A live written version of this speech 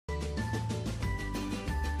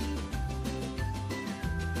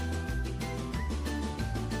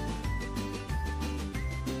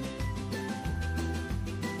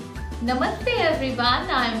Namaste everyone,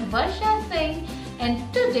 I am Varsha Singh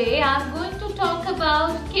and today I am going to talk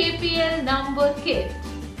about KPL Number Kit.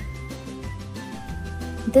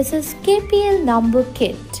 This is KPL Number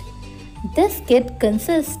Kit. This kit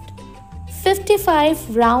consists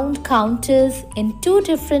 55 round counters in 2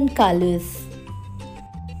 different colors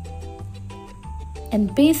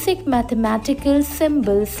and basic mathematical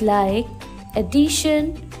symbols like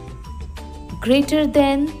addition, greater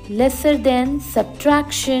than, lesser than,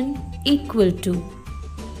 subtraction, equal to.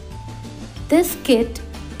 This kit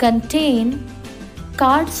contains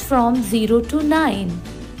cards from 0 to 9.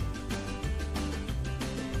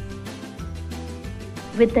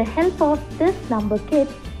 With the help of this number kit,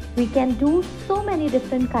 we can do so many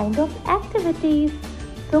different kinds of activities.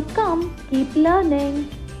 So come, keep learning.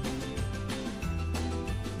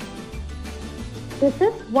 This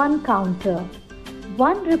is one counter.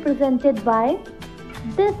 1 represented by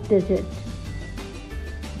this digit.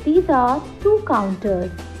 These are 2 counters.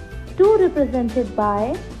 2 represented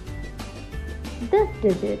by this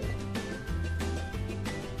digit.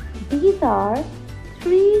 These are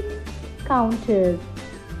 3 counters.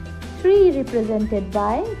 3 represented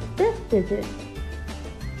by this digit.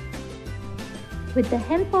 With the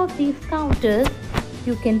help of these counters,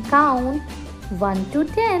 you can count 1 to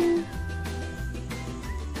 10.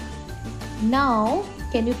 Now,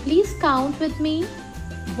 can you please count with me?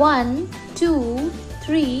 1, 2,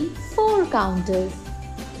 3, 4 counters.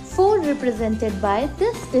 4 represented by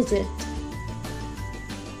this digit.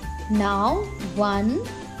 Now, 1,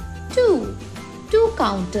 2. 2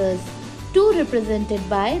 counters. 2 represented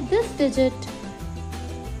by this digit.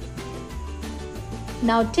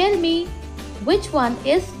 Now tell me, which one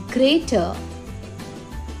is greater?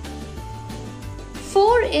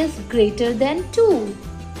 4 is greater than 2.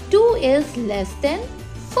 2 is less than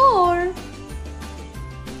 4.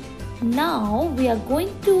 Now we are going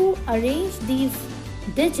to arrange these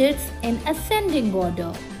digits in ascending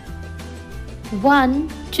order. 1,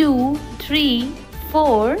 2, 3,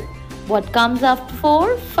 4. What comes after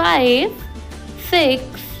 4? 5, 6,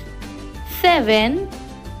 7,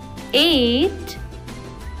 8,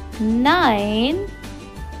 9.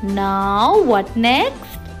 Now what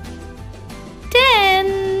next?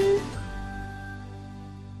 10.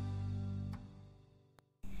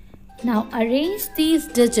 Now arrange these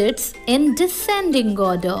digits in descending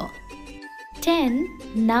order. 10,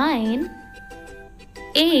 9,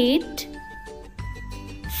 8,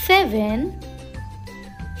 7,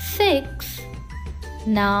 6.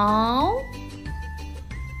 Now,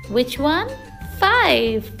 which one?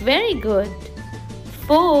 5. Very good.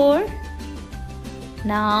 4.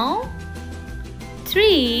 Now,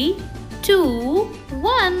 3, 2,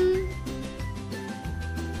 1.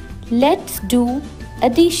 Let's do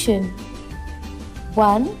addition.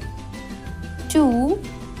 1, 2,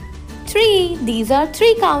 3. These are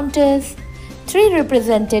 3 counters. 3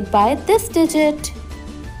 represented by this digit.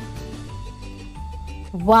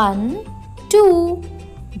 1, 2.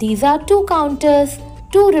 These are 2 counters.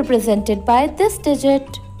 2 represented by this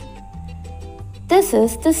digit. This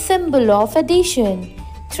is the symbol of addition.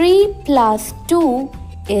 3 plus 2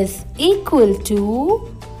 is equal to,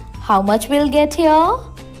 how much we'll get here?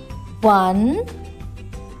 1,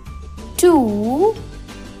 2,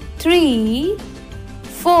 3,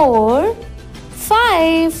 4,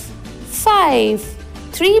 5. 5.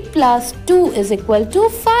 3 plus 2 is equal to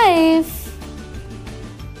 5.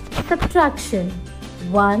 Subtraction.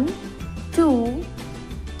 1, 2,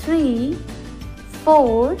 3,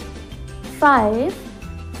 4, 5,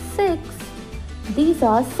 6. These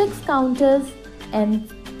are 6 counters and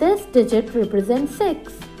this digit represents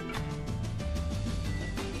 6.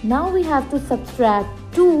 Now we have to subtract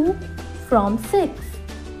 2 from 6.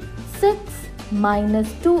 6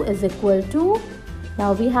 minus 2 is equal to,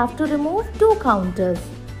 now we have to remove 2 counters.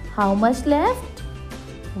 How much left?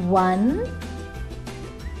 1,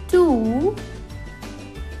 2,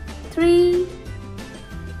 3,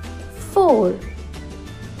 4.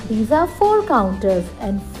 These are 4 counters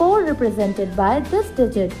and 4 represented by this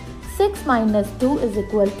digit. 6 minus 2 is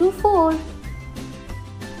equal to 4.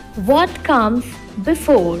 What comes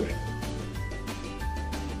before?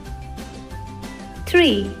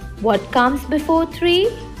 3. What comes before 3?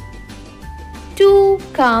 2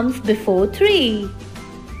 comes before 3.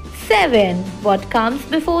 7. What comes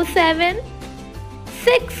before 7?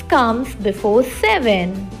 6 comes before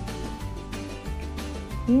 7.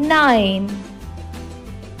 9.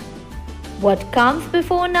 What comes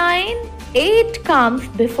before 9? 8 comes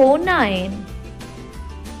before 9.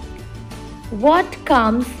 What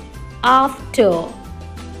comes after?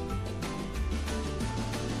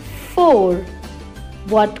 4.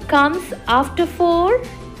 What comes after 4?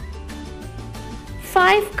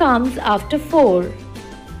 5 comes after 4?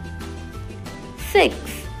 6.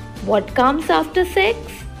 What comes after 6?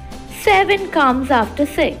 7 comes after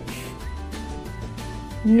 6.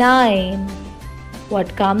 9.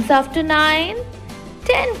 What comes after 9?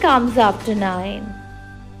 10 comes after 9.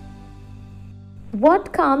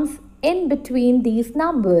 What comes in between these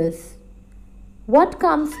numbers? What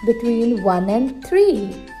comes between 1 and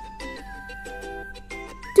 3?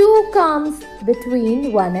 2 comes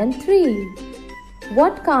between 1 and 3.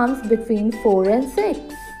 What comes between 4 and 6?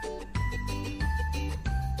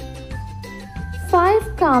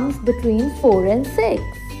 5 comes between 4 and 6.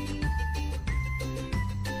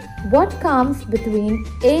 What comes between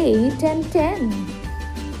 8 and 10?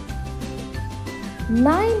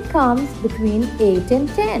 9 comes between 8 and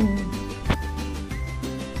 10.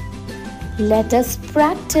 Let us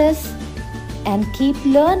practice and keep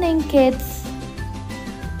learning, kids.